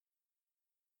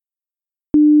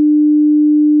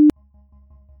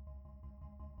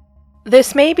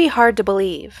This may be hard to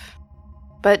believe,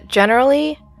 but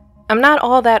generally, I'm not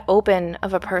all that open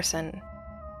of a person.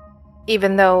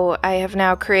 Even though I have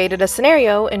now created a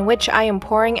scenario in which I am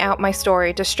pouring out my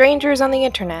story to strangers on the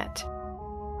internet,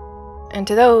 and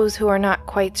to those who are not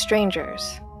quite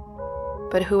strangers,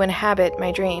 but who inhabit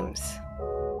my dreams.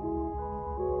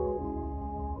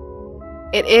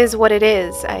 It is what it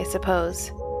is, I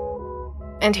suppose.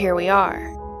 And here we are.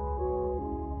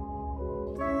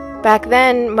 Back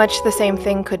then, much the same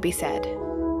thing could be said.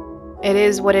 It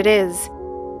is what it is.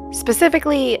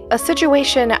 Specifically, a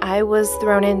situation I was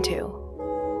thrown into.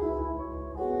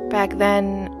 Back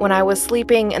then, when I was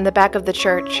sleeping in the back of the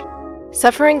church,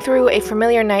 suffering through a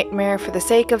familiar nightmare for the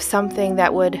sake of something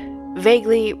that would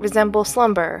vaguely resemble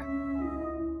slumber,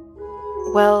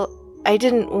 well, I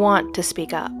didn't want to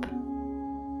speak up.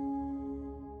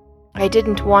 I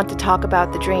didn't want to talk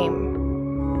about the dream.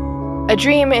 A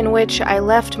dream in which I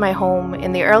left my home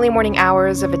in the early morning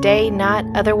hours of a day not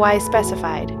otherwise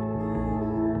specified,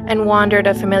 and wandered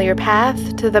a familiar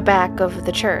path to the back of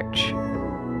the church,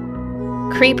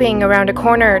 creeping around a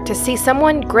corner to see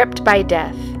someone gripped by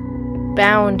death,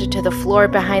 bound to the floor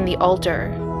behind the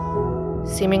altar,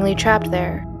 seemingly trapped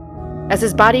there, as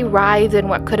his body writhed in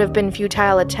what could have been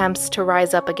futile attempts to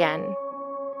rise up again.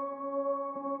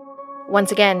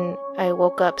 Once again, I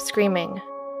woke up screaming.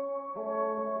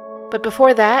 But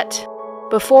before that,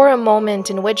 before a moment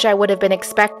in which I would have been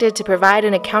expected to provide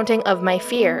an accounting of my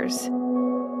fears,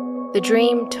 the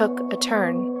dream took a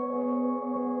turn.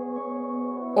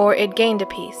 Or it gained a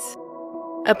piece.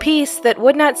 A piece that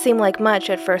would not seem like much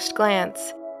at first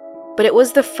glance, but it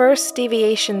was the first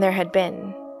deviation there had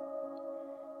been.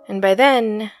 And by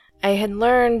then, I had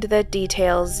learned that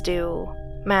details do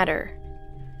matter.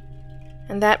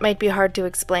 And that might be hard to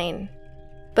explain.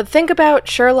 But think about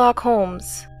Sherlock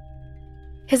Holmes.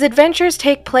 His adventures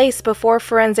take place before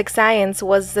forensic science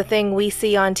was the thing we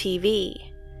see on TV.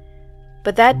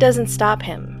 But that doesn't stop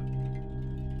him.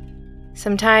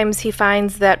 Sometimes he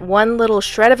finds that one little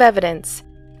shred of evidence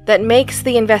that makes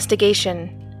the investigation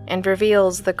and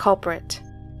reveals the culprit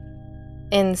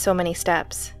in so many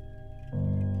steps.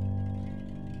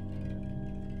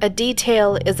 A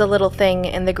detail is a little thing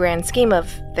in the grand scheme of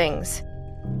things,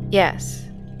 yes,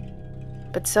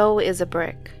 but so is a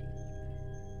brick.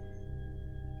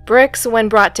 Bricks, when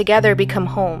brought together, become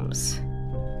homes.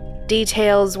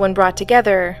 Details, when brought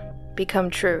together, become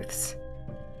truths.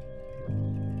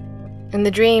 In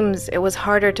the dreams, it was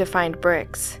harder to find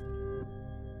bricks.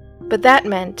 But that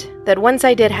meant that once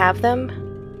I did have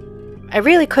them, I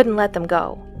really couldn't let them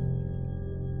go.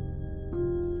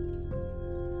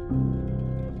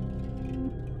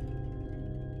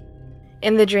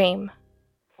 In the dream,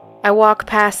 I walk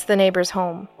past the neighbor's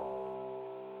home.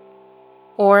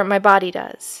 Or my body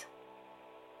does.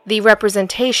 The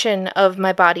representation of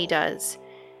my body does,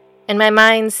 and my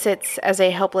mind sits as a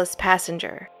helpless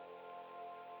passenger.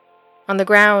 On the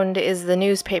ground is the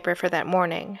newspaper for that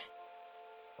morning.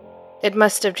 It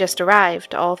must have just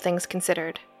arrived, all things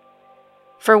considered.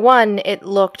 For one, it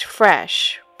looked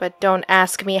fresh, but don't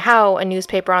ask me how a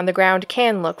newspaper on the ground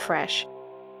can look fresh.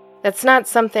 That's not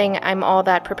something I'm all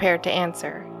that prepared to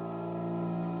answer.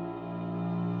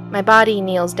 My body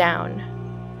kneels down.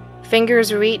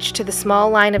 Fingers reach to the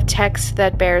small line of text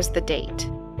that bears the date.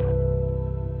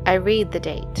 I read the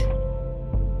date.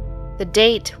 The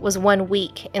date was 1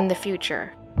 week in the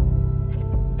future.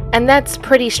 And that's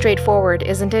pretty straightforward,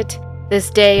 isn't it?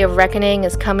 This day of reckoning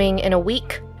is coming in a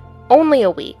week. Only a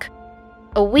week.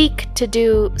 A week to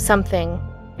do something,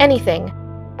 anything,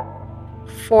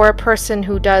 for a person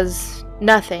who does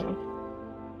nothing.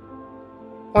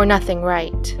 Or nothing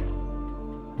right.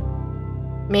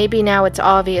 Maybe now it's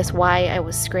obvious why I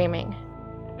was screaming.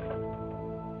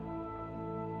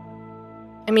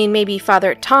 I mean, maybe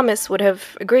Father Thomas would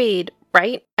have agreed,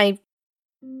 right?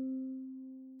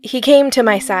 He came to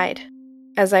my side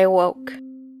as I awoke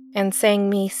and sang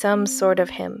me some sort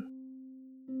of hymn.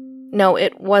 No,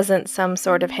 it wasn't some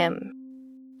sort of hymn.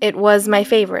 It was my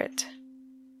favorite.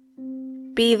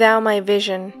 Be thou my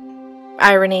vision,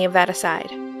 irony of that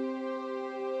aside.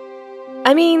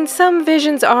 I mean, some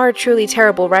visions are truly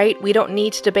terrible, right? We don't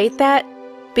need to debate that,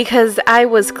 because I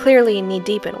was clearly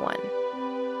knee-deep in one.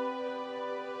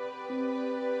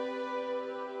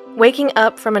 Waking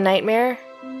up from a nightmare,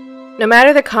 no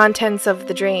matter the contents of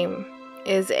the dream,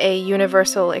 is a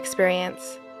universal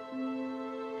experience.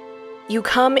 You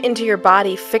come into your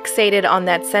body fixated on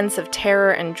that sense of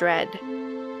terror and dread.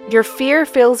 Your fear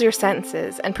fills your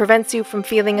senses and prevents you from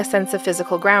feeling a sense of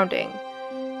physical grounding,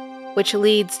 which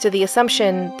leads to the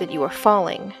assumption that you are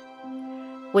falling,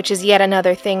 which is yet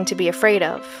another thing to be afraid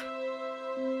of.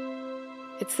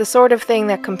 It's the sort of thing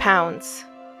that compounds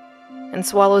and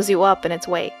swallows you up in its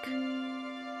wake.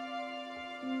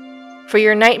 For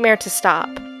your nightmare to stop,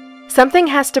 something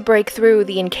has to break through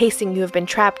the encasing you have been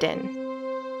trapped in,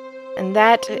 and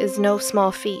that is no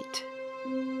small feat.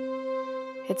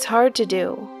 It's hard to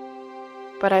do,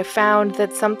 but I've found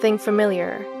that something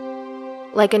familiar,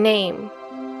 like a name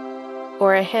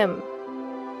or a hymn,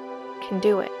 can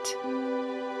do it.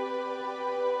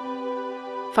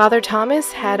 Father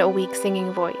Thomas had a weak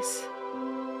singing voice,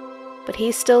 but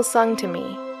he still sung to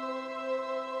me.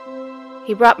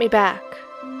 He brought me back,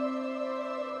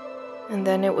 and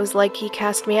then it was like he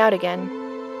cast me out again.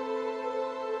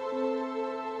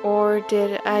 Or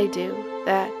did I do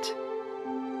that?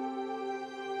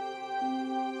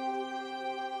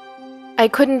 I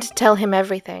couldn't tell him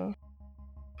everything.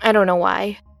 I don't know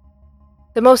why.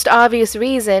 The most obvious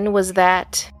reason was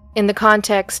that, in the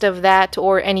context of that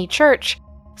or any church,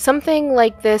 something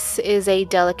like this is a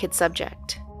delicate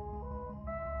subject.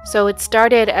 So it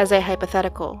started as a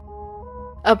hypothetical.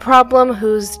 A problem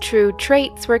whose true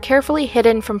traits were carefully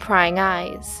hidden from prying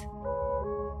eyes.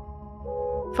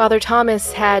 Father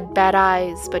Thomas had bad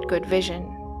eyes but good vision,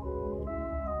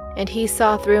 and he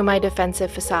saw through my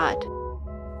defensive facade,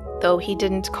 though he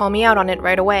didn't call me out on it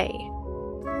right away.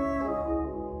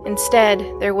 Instead,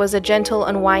 there was a gentle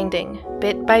unwinding,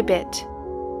 bit by bit,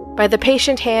 by the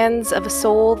patient hands of a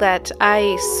soul that,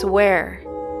 I swear,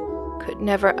 could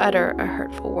never utter a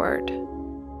hurtful word.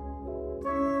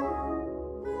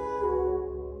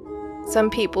 Some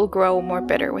people grow more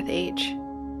bitter with age.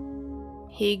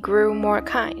 He grew more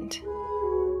kind.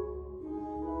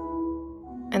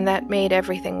 And that made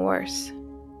everything worse.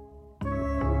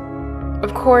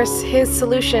 Of course, his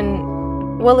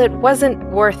solution, well, it wasn't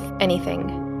worth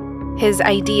anything. His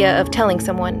idea of telling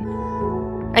someone.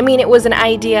 I mean, it was an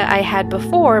idea I had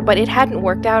before, but it hadn't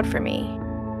worked out for me.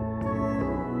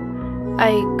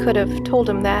 I could have told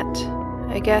him that,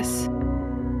 I guess.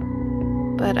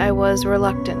 But I was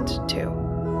reluctant to.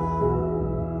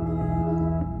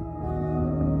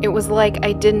 It was like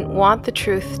I didn't want the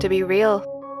truth to be real.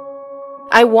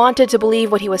 I wanted to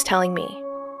believe what he was telling me.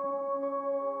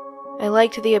 I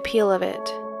liked the appeal of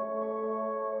it.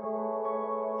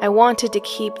 I wanted to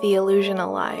keep the illusion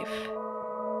alive.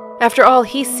 After all,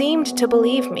 he seemed to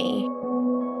believe me.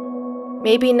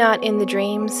 Maybe not in the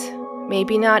dreams,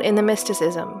 maybe not in the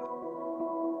mysticism,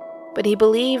 but he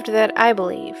believed that I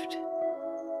believed,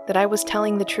 that I was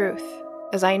telling the truth,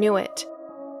 as I knew it,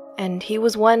 and he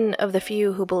was one of the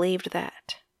few who believed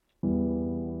that.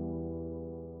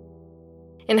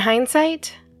 In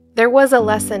hindsight, there was a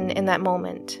lesson in that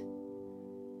moment.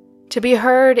 To be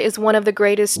heard is one of the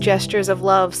greatest gestures of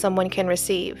love someone can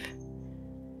receive.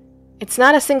 It's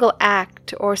not a single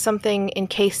act or something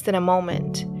encased in a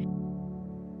moment.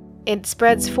 It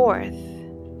spreads forth.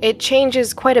 It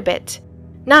changes quite a bit.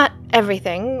 Not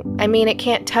everything. I mean, it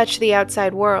can't touch the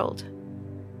outside world.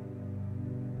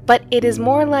 But it is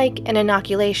more like an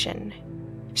inoculation,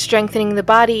 strengthening the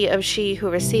body of she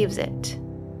who receives it.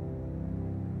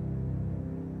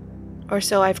 Or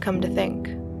so I've come to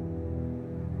think.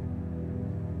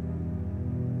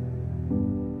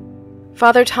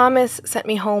 Father Thomas sent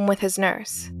me home with his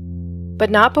nurse,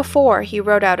 but not before he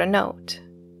wrote out a note.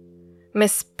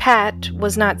 Miss Pat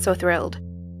was not so thrilled.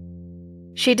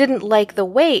 She didn't like the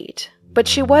weight, but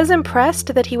she was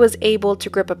impressed that he was able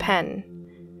to grip a pen.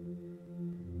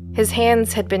 His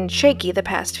hands had been shaky the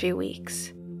past few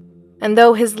weeks, and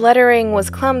though his lettering was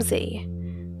clumsy,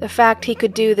 the fact he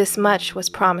could do this much was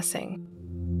promising.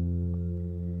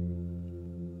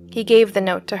 He gave the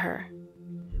note to her,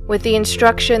 with the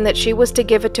instruction that she was to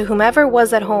give it to whomever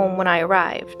was at home when I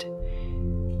arrived.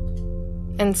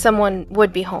 And someone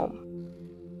would be home.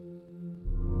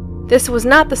 This was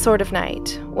not the sort of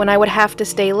night when I would have to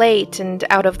stay late and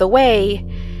out of the way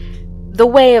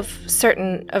of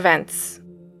certain events.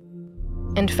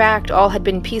 In fact, all had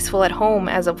been peaceful at home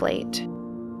as of late.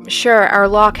 Sure, our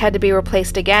lock had to be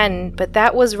replaced again, but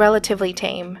that was relatively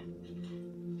tame.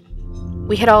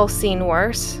 We had all seen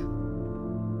worse.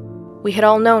 We had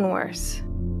all known worse.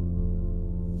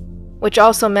 Which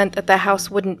also meant that the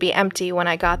house wouldn't be empty when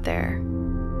I got there.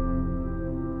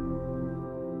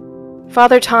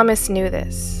 Father Thomas knew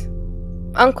this.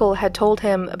 Uncle had told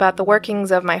him about the workings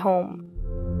of my home.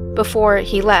 Before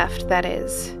he left, that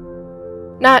is.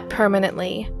 Not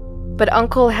permanently, but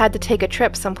Uncle had to take a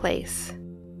trip someplace.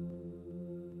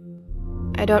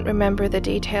 I don't remember the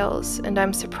details, and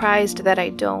I'm surprised that I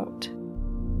don't.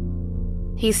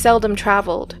 He seldom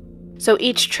traveled, so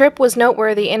each trip was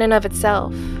noteworthy in and of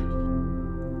itself.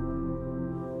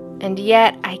 And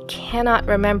yet, I cannot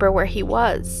remember where he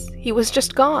was. He was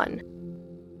just gone.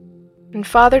 And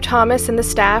Father Thomas and the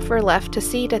staff were left to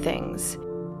see to things.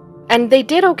 And they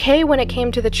did okay when it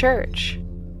came to the church.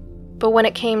 But when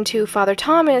it came to Father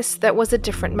Thomas, that was a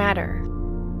different matter.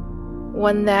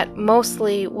 One that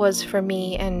mostly was for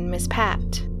me and Miss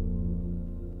Pat.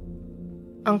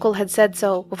 Uncle had said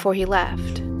so before he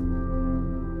left.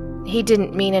 He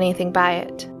didn't mean anything by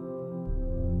it.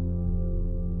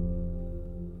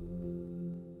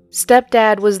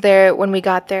 Stepdad was there when we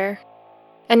got there,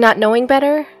 and not knowing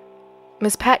better,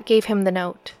 Miss Pat gave him the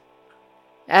note,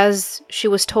 as she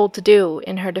was told to do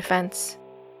in her defense.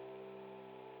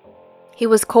 He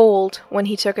was cold when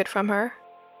he took it from her.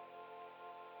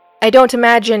 I don't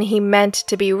imagine he meant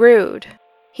to be rude,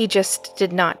 he just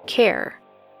did not care.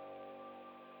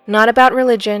 Not about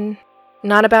religion,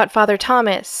 not about Father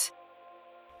Thomas,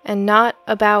 and not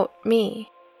about me.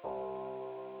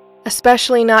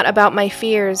 Especially not about my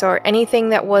fears or anything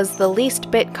that was the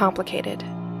least bit complicated.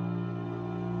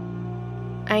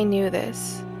 I knew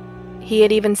this. He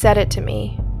had even said it to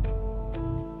me.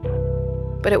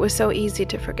 But it was so easy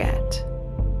to forget.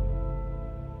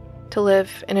 To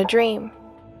live in a dream.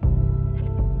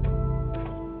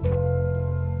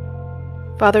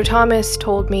 Father Thomas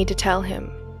told me to tell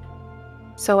him.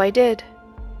 So I did.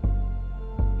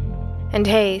 And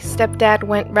hey, Stepdad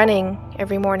went running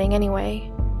every morning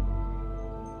anyway.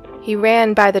 He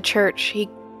ran by the church. He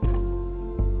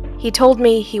told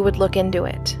me he would look into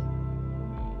it.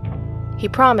 He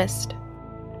promised.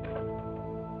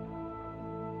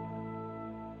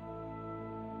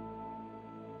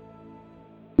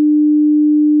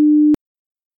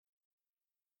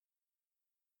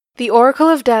 The Oracle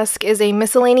of Dusk is a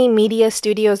Miscellany Media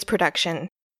Studios production.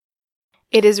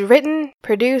 It is written,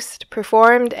 produced,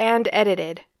 performed, and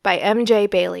edited by M.J.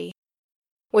 Bailey,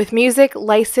 with music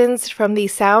licensed from the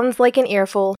Sounds Like an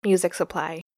Earful music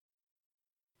supply.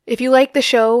 If you like the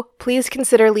show, please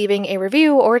consider leaving a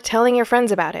review or telling your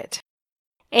friends about it.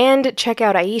 And check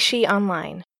out Aishi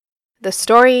online, the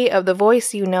story of the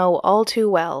voice you know all too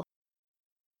well.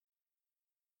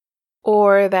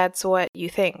 Or that's what you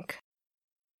think.